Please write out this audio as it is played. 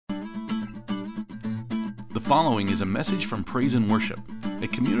following is a message from Praise and Worship, a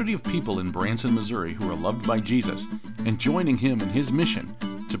community of people in Branson, Missouri who are loved by Jesus and joining Him in His mission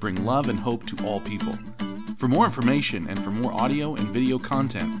to bring love and hope to all people. For more information and for more audio and video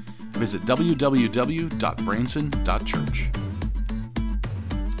content, visit www.branson.church.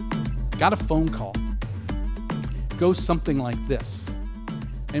 Got a phone call. Goes something like this.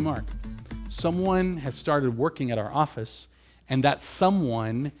 Hey, Mark, someone has started working at our office, and that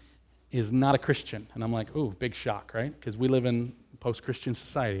someone is not a Christian. And I'm like, ooh, big shock, right? Because we live in post-Christian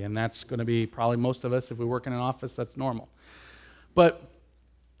society, and that's going to be probably most of us. If we work in an office, that's normal. But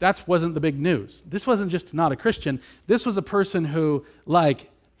that wasn't the big news. This wasn't just not a Christian. This was a person who,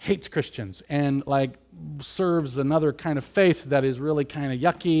 hates Christians and, serves another kind of faith that is really kind of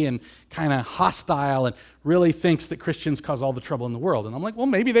yucky and kind of hostile and really thinks that Christians cause all the trouble in the world. And I'm like, well,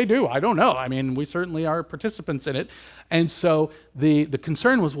 maybe they do. I don't know. I mean, we certainly are participants in it. And so the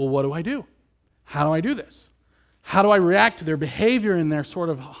concern was, well, what do I do? How do I do this? How do I react to their behavior and their sort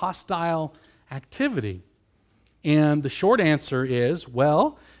of hostile activity? And the short answer is,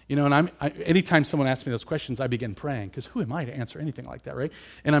 well, and anytime someone asks me those questions, I begin praying, because who am I to answer anything like that, right?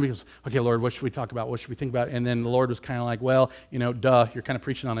 And I goes, okay, Lord, what should we talk about? What should we think about? And then the Lord was kind of like, well, duh, you're kind of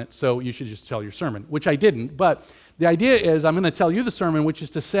preaching on it, so you should just tell your sermon, which I didn't. But the idea is I'm going to tell you the sermon, which is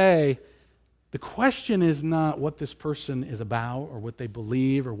to say, the question is not what this person is about or what they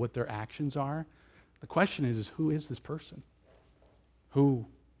believe or what their actions are. The question is who is this person? Who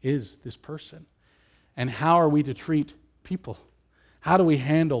is this person? And how are we to treat people? How do we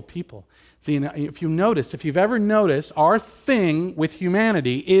handle people? See, if you've ever noticed, our thing with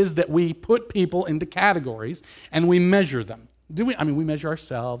humanity is that we put people into categories and we measure them. We measure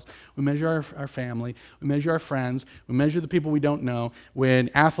ourselves, we measure our family, we measure our friends, we measure the people we don't know.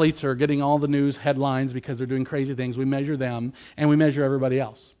 When athletes are getting all the news headlines because they're doing crazy things, we measure them and we measure everybody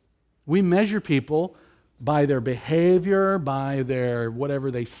else. We measure people by their behavior, by their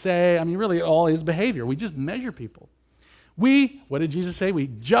whatever they say. Really it all is behavior. We just measure people. What did Jesus say? We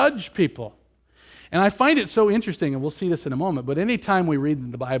judge people. And I find it so interesting, and we'll see this in a moment, but anytime we read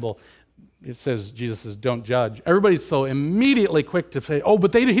in the Bible, it says, Jesus says, don't judge. Everybody's so immediately quick to say, oh,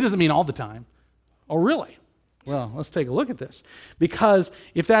 but he doesn't mean all the time. Oh, really? Well, let's take a look at this. Because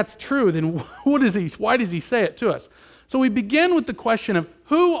if that's true, then why does he say it to us? So we begin with the question of,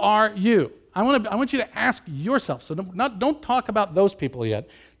 who are you? I want you to ask yourself. So don't talk about those people yet.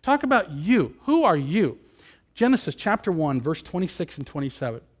 Talk about you. Who are you? Genesis chapter 1, verse 26 and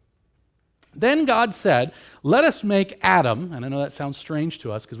 27. Then God said, let us make Adam, and I know that sounds strange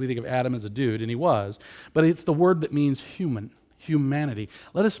to us because we think of Adam as a dude, and he was, but it's the word that means humanity.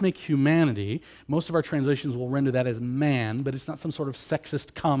 Let us make humanity. Most of our translations will render that as man, but it's not some sort of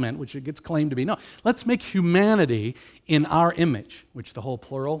sexist comment, which it gets claimed to be. No, let's make humanity in our image, which the whole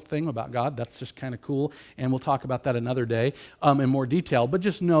plural thing about God, that's just kind of cool, and we'll talk about that another day in more detail, but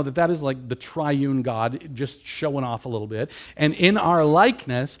just know that is like the triune God just showing off a little bit, and in our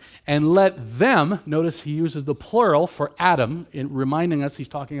likeness, and let them, notice he uses the plural for Adam, reminding us he's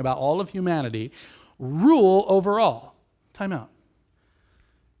talking about all of humanity, rule over all. Time out.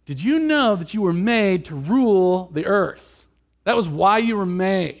 Did you know that you were made to rule the earth? That was why you were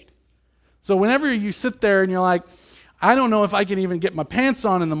made. So whenever you sit there and you're like, I don't know if I can even get my pants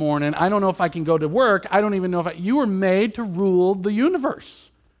on in the morning. I don't know if I can go to work. I don't even know you were made to rule the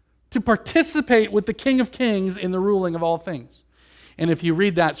universe, to participate with the King of Kings in the ruling of all things. And if you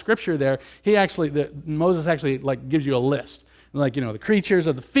read that scripture there, Moses actually gives you a list. The creatures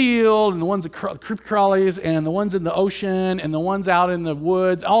of the field, and the ones that creep crawlies, and the ones in the ocean, and the ones out in the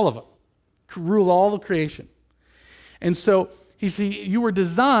woods, all of them. Rule all the creation. And so, you were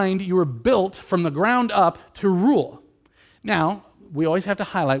built from the ground up to rule. Now, we always have to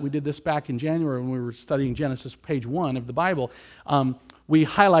highlight, we did this back in January when we were studying Genesis, page 1 of the Bible. We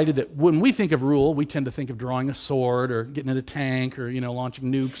highlighted that when we think of rule, we tend to think of drawing a sword or getting in a tank or,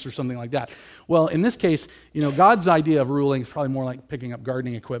 launching nukes or something like that. Well, in this case, God's idea of ruling is probably more like picking up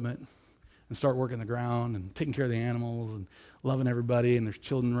gardening equipment and start working the ground and taking care of the animals and loving everybody, and there's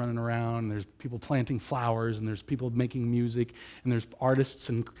children running around, and there's people planting flowers, and there's people making music, and there's artists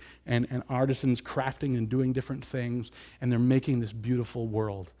and artisans crafting and doing different things, and they're making this beautiful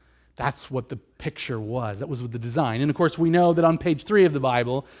world. That's what the picture was. That was the design. And of course, we know that on page 3 of the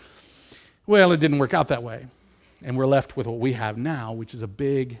Bible, it didn't work out that way. And we're left with what we have now, which is a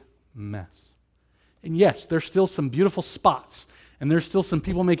big mess. And yes, there's still some beautiful spots, and there's still some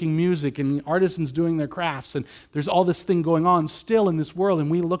people making music and artisans doing their crafts, and there's all this thing going on still in this world, and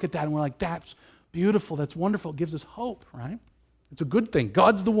we look at that and we're like, that's beautiful, that's wonderful, it gives us hope, right? It's a good thing.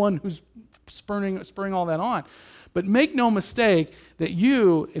 God's the one who's spurring all that on. But make no mistake that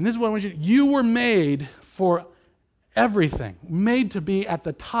you, and this is what I want you were made for everything, made to be at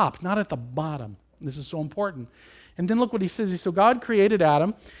the top, not at the bottom. This is so important. And then look what he says. So God created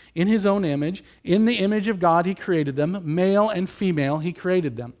Adam in his own image. In the image of God, he created them. Male and female, he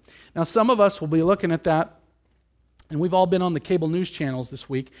created them. Now, some of us will be looking at that, and we've all been on the cable news channels this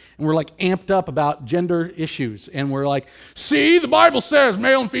week, and we're like amped up about gender issues. And we're like, see, the Bible says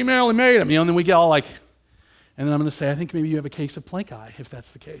male and female, he made them. And then we get all like, and then I'm going to say, I think maybe you have a case of plank eye, if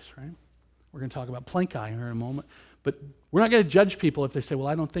that's the case, right? We're going to talk about plank eye here in a moment. But we're not going to judge people if they say, well,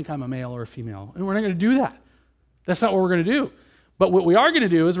 I don't think I'm a male or a female. And we're not going to do that. That's not what we're going to do. But what we are going to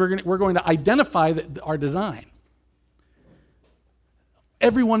do is we're going to identify our design.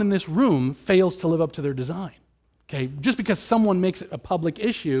 Everyone in this room fails to live up to their design. Okay, just because someone makes it a public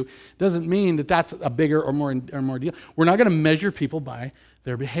issue doesn't mean that that's a bigger or more deal. We're not going to measure people by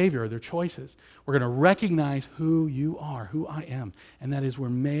their behavior or their choices. We're going to recognize who you are, who I am, and that is we're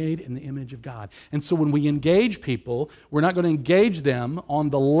made in the image of God. And so when we engage people, we're not going to engage them on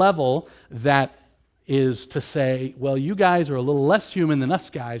the level that is to say, well, you guys are a little less human than us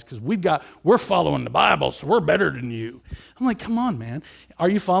guys because we're following the Bible, so we're better than you. I'm like, come on, man. Are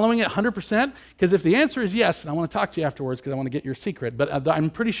you following it 100%? Because if the answer is yes, and I want to talk to you afterwards because I want to get your secret, but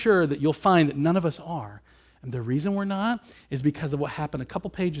I'm pretty sure that you'll find that none of us are. And the reason we're not is because of what happened a couple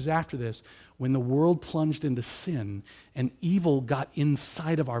pages after this when the world plunged into sin and evil got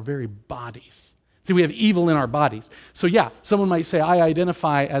inside of our very bodies. See, we have evil in our bodies. So yeah, someone might say, I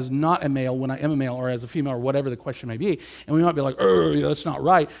identify as not a male when I am a male, or as a female, or whatever the question may be. And we might be like, yeah, that's not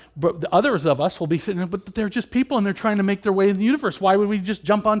right. But the others of us will be sitting there, but they're just people and they're trying to make their way in the universe. Why would we just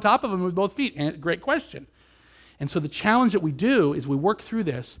jump on top of them with both feet? And great question. And so the challenge that we do is we work through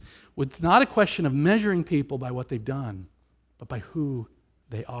this with not a question of measuring people by what they've done, but by who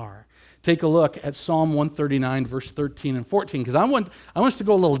they are. Take a look at Psalm 139, verse 13 and 14, because I want us to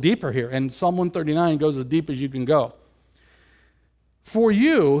go a little deeper here, and Psalm 139 goes as deep as you can go. For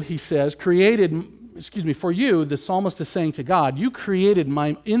you, he says, for you, the psalmist is saying to God, you created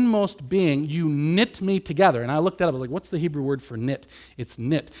my inmost being, you knit me together. And I looked at it, I was like, what's the Hebrew word for knit? It's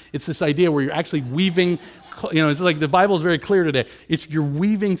knit. It's this idea where you're actually weaving, it's like the Bible is very clear today. You're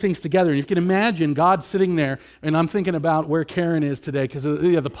weaving things together. And you can imagine God sitting there, and I'm thinking about where Karen is today because of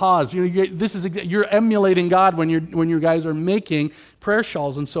the pause. You're emulating God when you guys are making prayer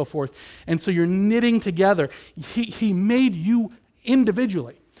shawls and so forth. And so you're knitting together. He made you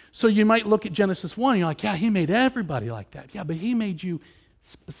individually. So you might look at Genesis 1, and you're like, yeah, he made everybody like that. Yeah, but he made you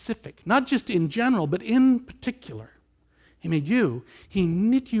specific, not just in general, but in particular. He made you. He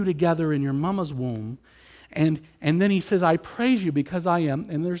knit you together in your mama's womb. And then he says, I praise you because I am,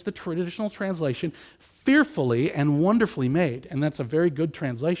 and there's the traditional translation, fearfully and wonderfully made. And that's a very good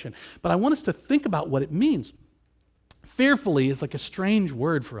translation. But I want us to think about what it means. Fearfully is like a strange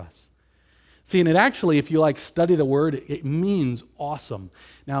word for us. See, and it actually, if you study the word, it means awesome.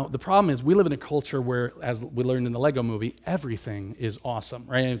 Now, the problem is we live in a culture where, as we learned in the Lego movie, everything is awesome,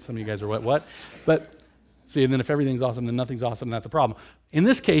 right? Some of you guys are what? But see, and then if everything's awesome, then nothing's awesome, that's a problem. In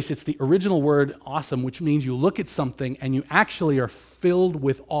this case, it's the original word awesome, which means you look at something and you actually are filled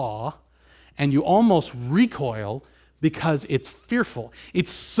with awe and you almost recoil because it's fearful. It's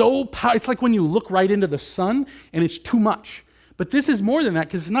so powerful. It's like when you look right into the sun and it's too much. But this is more than that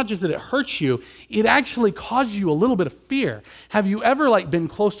because it's not just that it hurts you, it actually causes you a little bit of fear. Have you ever been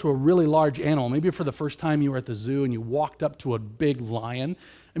close to a really large animal? Maybe for the first time you were at the zoo and you walked up to a big lion.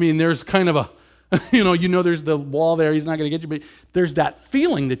 I mean, there's kind of a, there's the wall there, he's not going to get you, but there's that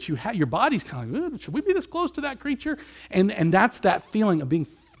feeling that you have, your body's kind of like, should we be this close to that creature? And that's that feeling of being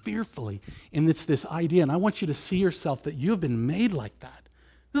fearfully. And it's this idea, and I want you to see yourself that you have been made like that.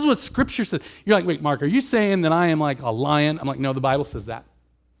 This is what Scripture says. You're like, wait, Mark, are you saying that I am like a lion? I'm like, no, the Bible says that.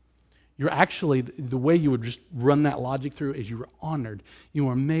 You're actually, the way you would just run that logic through is you are honored. You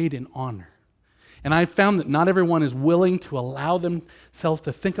are made in honor. And I found that not everyone is willing to allow themselves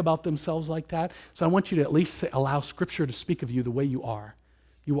to think about themselves like that. So I want you to at least allow Scripture to speak of you the way you are.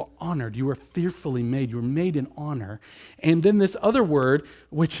 You are honored. You are fearfully made. You are made in honor. And then this other word,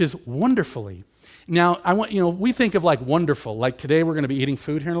 which is wonderfully. Now, we think of wonderful. Like today we're going to be eating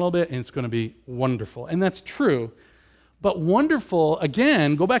food here in a little bit, and it's going to be wonderful. And that's true. But wonderful,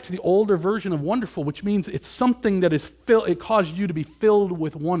 again, go back to the older version of wonderful, which means it's something that it caused you to be filled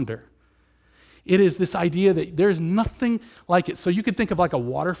with wonder. It is this idea that there's nothing like it. So you could think of a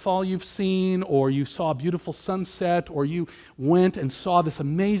waterfall you've seen, or you saw a beautiful sunset, or you went and saw this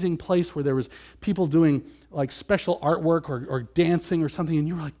amazing place where there was people doing special artwork or dancing or something, and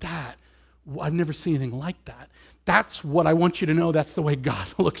you were like, that. I've never seen anything like that. That's what I want you to know. That's the way God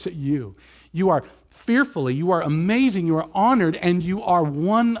looks at you. You are fearfully, you are amazing, you are honored, and you are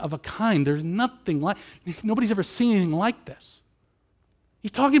one of a kind. There's nothing like, nobody's ever seen anything like this.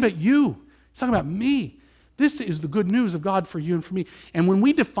 He's talking about you. He's talking about me. This is the good news of God for you and for me. And when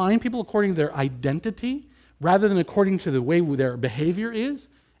we define people according to their identity, rather than according to the way their behavior is,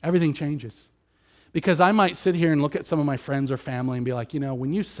 everything changes. Because I might sit here and look at some of my friends or family and be like,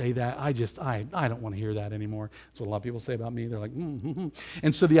 when you say that, I don't want to hear that anymore. That's what a lot of people say about me. They're like,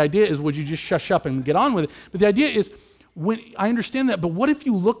 And so the idea is, would you just shush up and get on with it? But the idea is, I understand that, but what if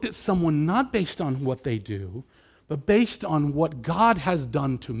you looked at someone not based on what they do, but based on what God has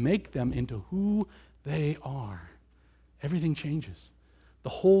done to make them into who they are? Everything changes. The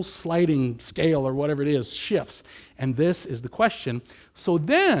whole sliding scale or whatever it is shifts. And this is the question. So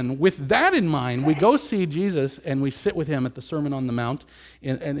then, with that in mind, we go see Jesus and we sit with him at the Sermon on the Mount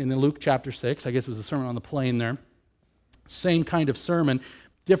in Luke chapter 6. I guess it was the Sermon on the Plain there. Same kind of sermon,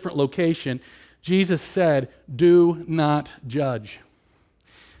 different location. Jesus said, "Do not judge."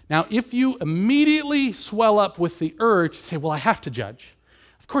 Now, if you immediately swell up with the urge to say, well, I have to judge.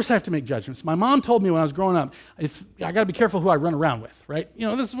 Of course I have to make judgments. My mom told me when I was growing up, I got to be careful who I run around with, right?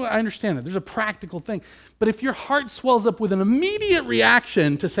 This is what I understand that. There's a practical thing. But if your heart swells up with an immediate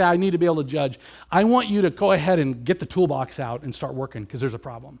reaction to say, I need to be able to judge, I want you to go ahead and get the toolbox out and start working, because there's a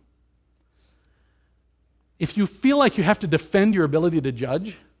problem. If you feel like you have to defend your ability to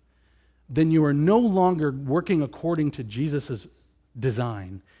judge, then you are no longer working according to Jesus'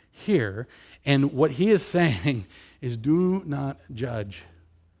 design here. And what he is saying is, do not judge.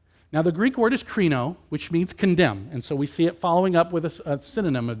 Now, the Greek word is krino, which means condemn. And so we see it following up with a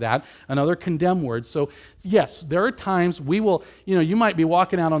synonym of that, another condemn word. So, yes, there are times we will, you might be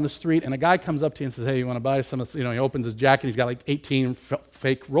walking out on the street and a guy comes up to you and says, hey, you want to buy some? He opens his jacket, he's got like 18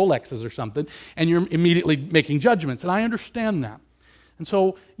 fake Rolexes or something, and you're immediately making judgments. And I understand that. And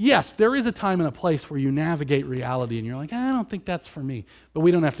so, yes, there is a time and a place where you navigate reality and you're like, I don't think that's for me. But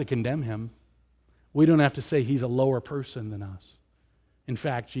we don't have to condemn him. We don't have to say he's a lower person than us. In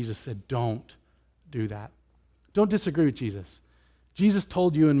fact, Jesus said, don't do that. Don't disagree with Jesus. Jesus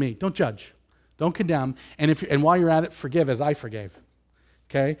told you and me, don't judge, don't condemn, and while you're at it, forgive as I forgave,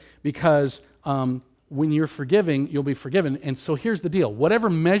 okay? Because when you're forgiving, you'll be forgiven. And so here's the deal. Whatever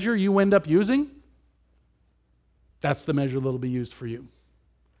measure you end up using, that's the measure that'll be used for you.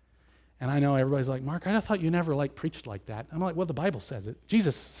 And I know everybody's like, Mark, I thought you never preached like that. I'm like, well, the Bible says it.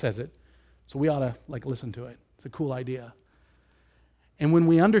 Jesus says it. So we ought to listen to it. It's a cool idea. And when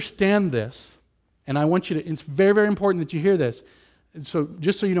we understand this, and I want you to, it's very, very important that you hear this. So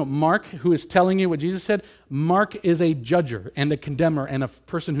just so you know, Mark, who is telling you what Jesus said, Mark is a judger and a condemner and a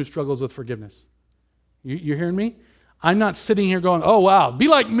person who struggles with forgiveness. You're hearing me? I'm not sitting here going, oh, wow, be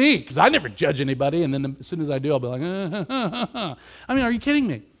like me, because I never judge anybody. And then as soon as I do, I'll be like, I mean, are you kidding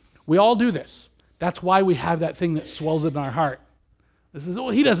me? We all do this. That's why we have that thing that swells in our heart. This is,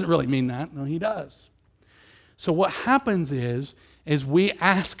 he doesn't really mean that. No, he does. So what happens is we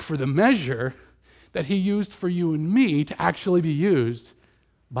ask for the measure that he used for you and me to actually be used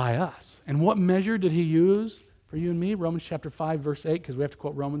by us. And what measure did he use for you and me? Romans chapter 5, verse 8, because we have to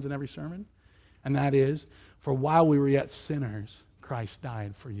quote Romans in every sermon. And that is, for while we were yet sinners, Christ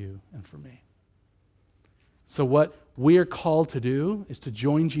died for you and for me. So what we are called to do is to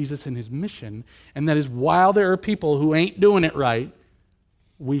join Jesus in his mission, and that is while there are people who ain't doing it right,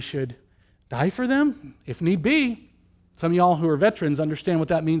 we should die for them, if need be. Some of y'all who are veterans understand what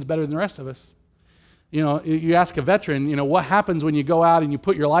that means better than the rest of us. You ask a veteran, what happens when you go out and you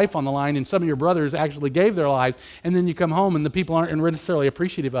put your life on the line and some of your brothers actually gave their lives, and then you come home and the people aren't necessarily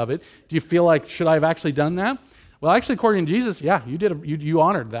appreciative of it. Do you feel like, should I have actually done that? Well, actually, according to Jesus, yeah, you did. You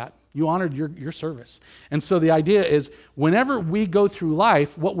honored that. You honored your service. And so the idea is, whenever we go through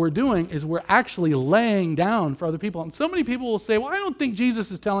life, what we're doing is we're actually laying down for other people. And so many people will say, well, I don't think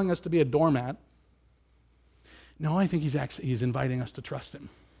Jesus is telling us to be a doormat. No, I think he's inviting us to trust him,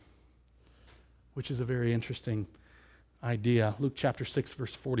 which is a very interesting idea. Luke chapter 6,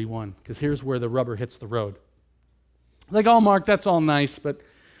 verse 41, because here's where the rubber hits the road. Like, oh, Mark, that's all nice, but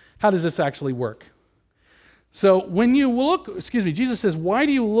how does this actually work? So when you look, Jesus says, why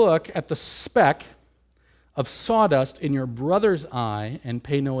do you look at the speck of sawdust in your brother's eye and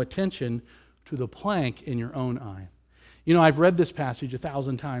pay no attention to the plank in your own eye? I've read this passage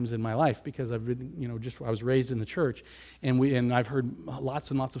 1,000 times in my life because I've been, I was raised in the church, and I've heard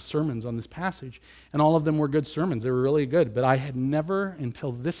lots and lots of sermons on this passage, and all of them were good sermons. They were really good, but I had never,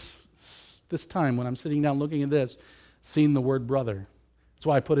 until this time when I'm sitting down looking at this, seen the word brother. That's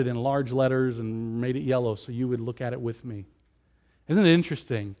why I put it in large letters and made it yellow so you would look at it with me. Isn't it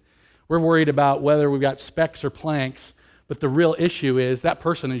interesting? We're worried about whether we've got specks or planks, But the real issue is that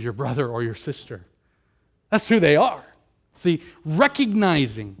person is your brother or your sister. That's who they are. See,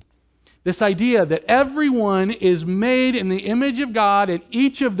 recognizing this idea that everyone is made in the image of God and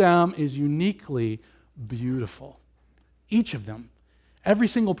each of them is uniquely beautiful. Each of them. Every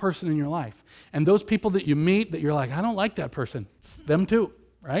single person in your life. And those people that you meet that you're like, I don't like that person. It's them too,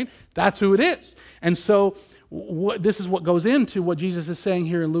 right? That's who it is. And so this is what goes into what Jesus is saying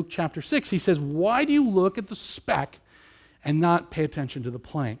here in Luke chapter 6. He says, why do you look at the speck and not pay attention to the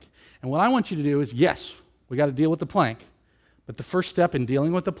plank? And what I want you to do is, yes, we got to deal with the plank. But the first step in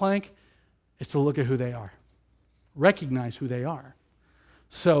dealing with the plank is to look at who they are. Recognize who they are.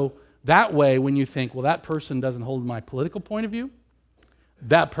 So that way, when you think, well, that person doesn't hold my political point of view,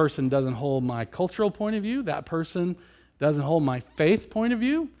 that person doesn't hold my cultural point of view, that person doesn't hold my faith point of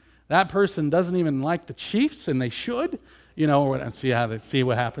view, that person doesn't even like the Chiefs, and they should, see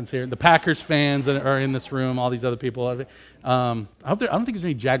what happens here. The Packers fans that are in this room, all these other people. I don't think there's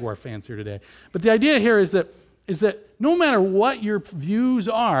any Jaguar fans here today. But the idea here is that no matter what your views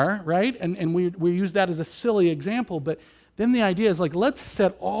are, right, and we use that as a silly example, but then the idea is like, let's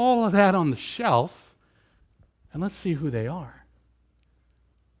set all of that on the shelf and let's see who they are.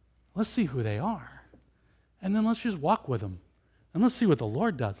 Let's see who they are. And then let's just walk with them. And let's see what the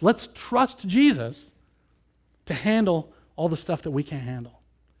Lord does. Let's trust Jesus to handle all the stuff that we can't handle.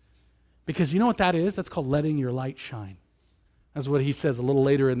 Because you know what that is? That's called letting your light shine. That's what he says a little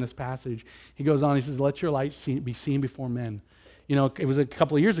later in this passage. He goes on, he says, let your light be seen before men. You know, it was a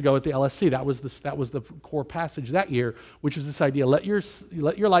couple of years ago at the LSC. That was the core passage that year, which was this idea: let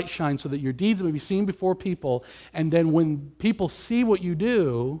your light shine so that your deeds may be seen before people, and then when people see what you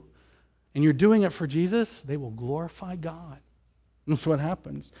do, and you're doing it for Jesus, they will glorify God. That's what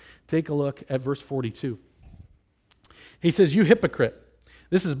happens. Take a look at verse 42. He says, you hypocrite.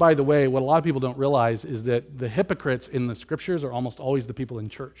 This is, by the way, what a lot of people don't realize is that the hypocrites in the scriptures are almost always the people in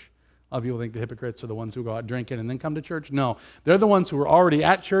church. A lot of people think the hypocrites are the ones who go out drinking and then come to church. No, they're the ones who are already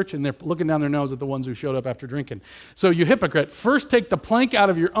at church and they're looking down their nose at the ones who showed up after drinking. So you hypocrite, first take the plank out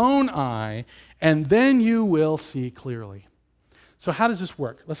of your own eye and then you will see clearly. So how does this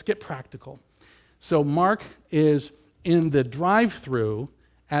work? Let's get practical. So Mark is in the drive-thru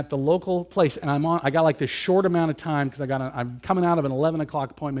at the local place, and I got like this short amount of time because I'm coming out of an 11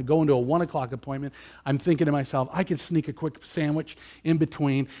 o'clock appointment, going to a 1 o'clock appointment. I'm thinking to myself, I could sneak a quick sandwich in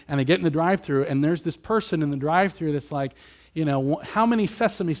between, and I get in the drive-thru, and there's this person in the drive-thru that's like, how many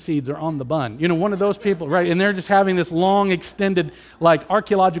sesame seeds are on the bun? One of those people, right? And they're just having this long, extended, like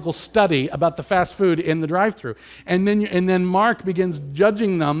archaeological study about the fast food in the drive-thru. And then Mark begins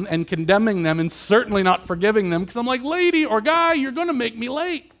judging them and condemning them and certainly not forgiving them because I'm like, lady or guy, you're going to make me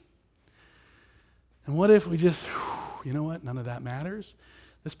late. And what if we just, none of that matters?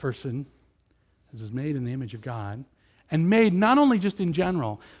 This person is made in the image of God and made not only just in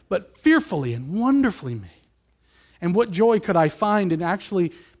general, but fearfully and wonderfully made. And what joy could I find in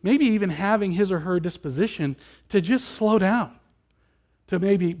actually maybe even having his or her disposition to just slow down, to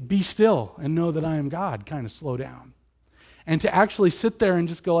maybe be still and know that I am God, kind of slow down. And to actually sit there and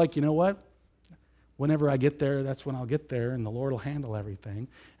just go like, you know what? Whenever I get there, that's when I'll get there, and the Lord will handle everything.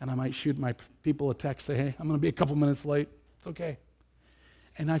 And I might shoot my people a text, say, hey, I'm going to be a couple minutes late. It's okay.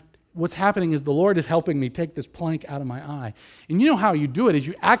 And what's happening is the Lord is helping me take this plank out of my eye. And you know how you do it is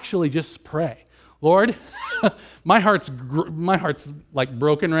you actually just pray. Lord, my heart's like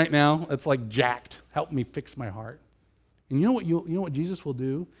broken right now. It's like jacked. Help me fix my heart. And you know what Jesus will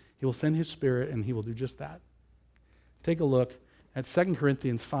do? He will send his Spirit and he will do just that. Take a look at 2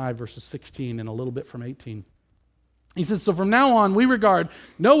 Corinthians 5, verses 16 and a little bit from 18. He says, so from now on we regard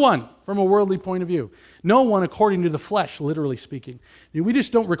no one from a worldly point of view. No one according to the flesh, literally speaking. We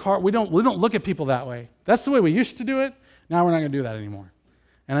just don't look at people that way. That's the way we used to do it. Now we're not going to do that anymore.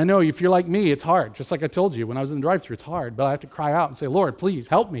 And I know if you're like me, it's hard. Just like I told you when I was in the drive-thru, it's hard. But I have to cry out and say, Lord, please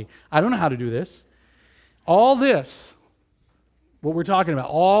help me. I don't know how to do this. All this, what we're talking about,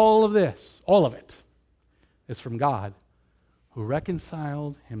 all of it, is from God, who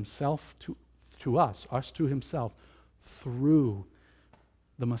reconciled himself to us to himself, through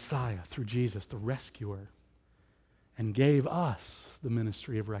the Messiah, through Jesus, the rescuer, and gave us the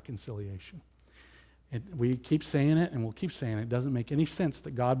ministry of reconciliation. We keep saying it, and we'll keep saying it. It doesn't make any sense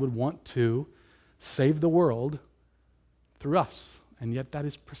that God would want to save the world through us. And yet that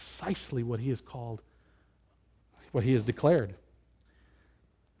is precisely what he has called, what he has declared.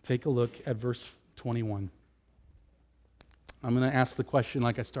 Take a look at verse 21. I'm going to ask the question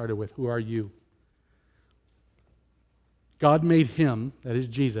like I started with, who are you? God made him, that is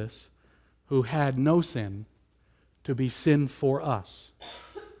Jesus, who had no sin, to be sin for us,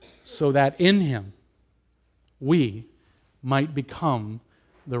 so that in him we might become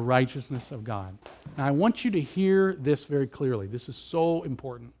the righteousness of God. Now, I want you to hear this very clearly. This is so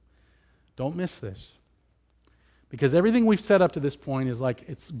important. Don't miss this. Because everything we've said up to this point is like,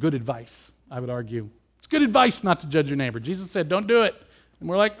 it's good advice, I would argue. It's good advice not to judge your neighbor. Jesus said, don't do it. And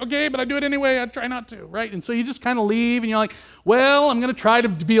we're like, okay, but I do it anyway. I try not to, right? And so you just kind of leave, and you're like, well, I'm going to try to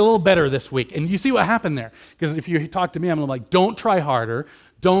be a little better this week. And you see what happened there. Because if you talk to me, I'm like, don't try harder.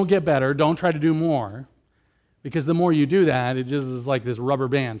 Don't get better. Don't try to do more. Because the more you do that, it just is like this rubber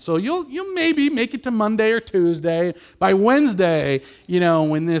band. So you'll maybe make it to Monday or Tuesday. By Wednesday,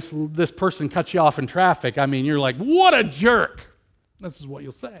 when this person cuts you off in traffic, you're like, what a jerk. This is what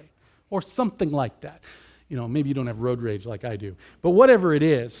you'll say. Or something like that. Maybe you don't have road rage like I do. But whatever it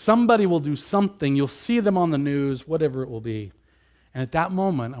is, somebody will do something. You'll see them on the news, whatever it will be. And at that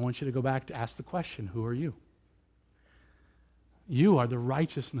moment, I want you to go back to ask the question, who are you? You are the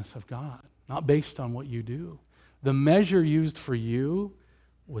righteousness of God, not based on what you do. The measure used for you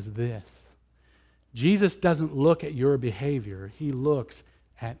was this. Jesus doesn't look at your behavior. He looks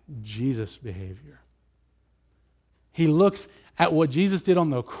at Jesus' behavior. He looks at what Jesus did on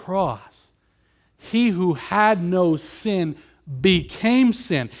the cross. He who had no sin became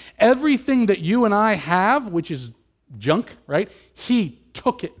sin. Everything that you and I have, which is junk, right? He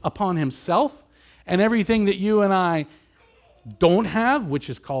took it upon himself. And everything that you and I don't have, which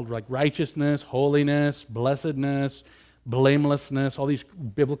is called like righteousness, holiness, blessedness, blamelessness, all these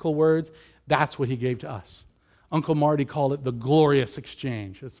biblical words, that's what he gave to us. Uncle Marty called it the glorious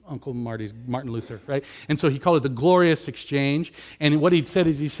exchange. That's Uncle Marty's Martin Luther, right? And so he called it the glorious exchange. And what he said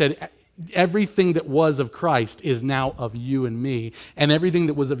is, he said, everything that was of Christ is now of you and me. And everything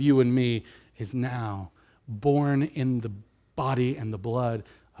that was of you and me is now born in the body and the blood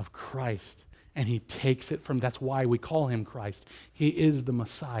of Christ. And he takes it from, that's why we call him Christ. He is the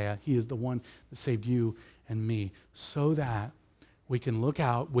Messiah. He is the one that saved you and me. So that we can look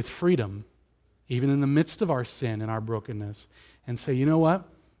out with freedom, even in the midst of our sin and our brokenness, and say, you know what?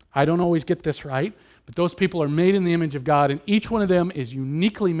 I don't always get this right, but those people are made in the image of God, and each one of them is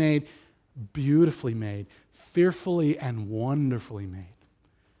uniquely made, beautifully made, fearfully and wonderfully made.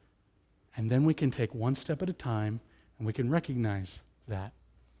 And then we can take one step at a time, and we can recognize that.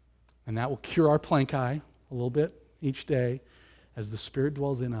 And that will cure our plank eye a little bit each day as the Spirit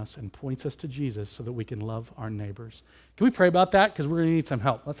dwells in us and points us to Jesus so that we can love our neighbors. Can we pray about that? Because we're going to need some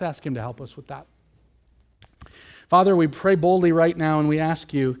help. Let's ask him to help us with that. Father, we pray boldly right now, and we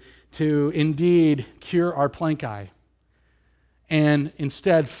ask you to indeed cure our plank eye and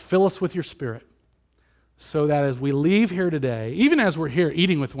instead fill us with your Spirit so that as we leave here today, even as we're here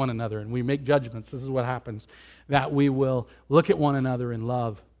eating with one another and we make judgments, this is what happens, that we will look at one another in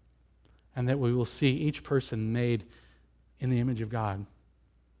love, and that we will see each person made in the image of God,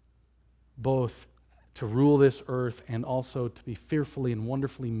 both to rule this earth and also to be fearfully and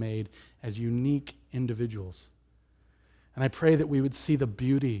wonderfully made as unique individuals. And I pray that we would see the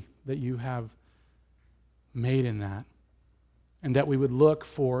beauty that you have made in that, and that we would look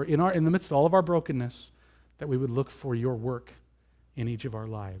for, in the midst of all of our brokenness, that we would look for your work in each of our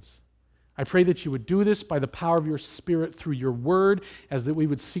lives. I pray that you would do this by the power of your Spirit through your word, as that we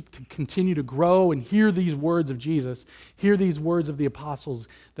would seek to continue to grow and hear these words of Jesus, hear these words of the apostles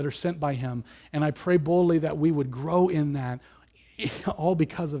that are sent by him. And I pray boldly that we would grow in that, all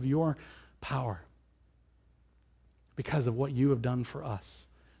because of your power, because of what you have done for us,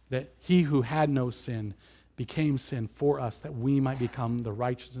 that he who had no sin became sin for us, that we might become the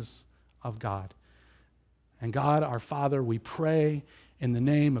righteousness of God. And God, our Father, we pray in the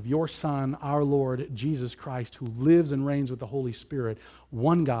name of your Son, our Lord, Jesus Christ, who lives and reigns with the Holy Spirit,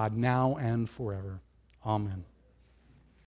 one God, now and forever. Amen.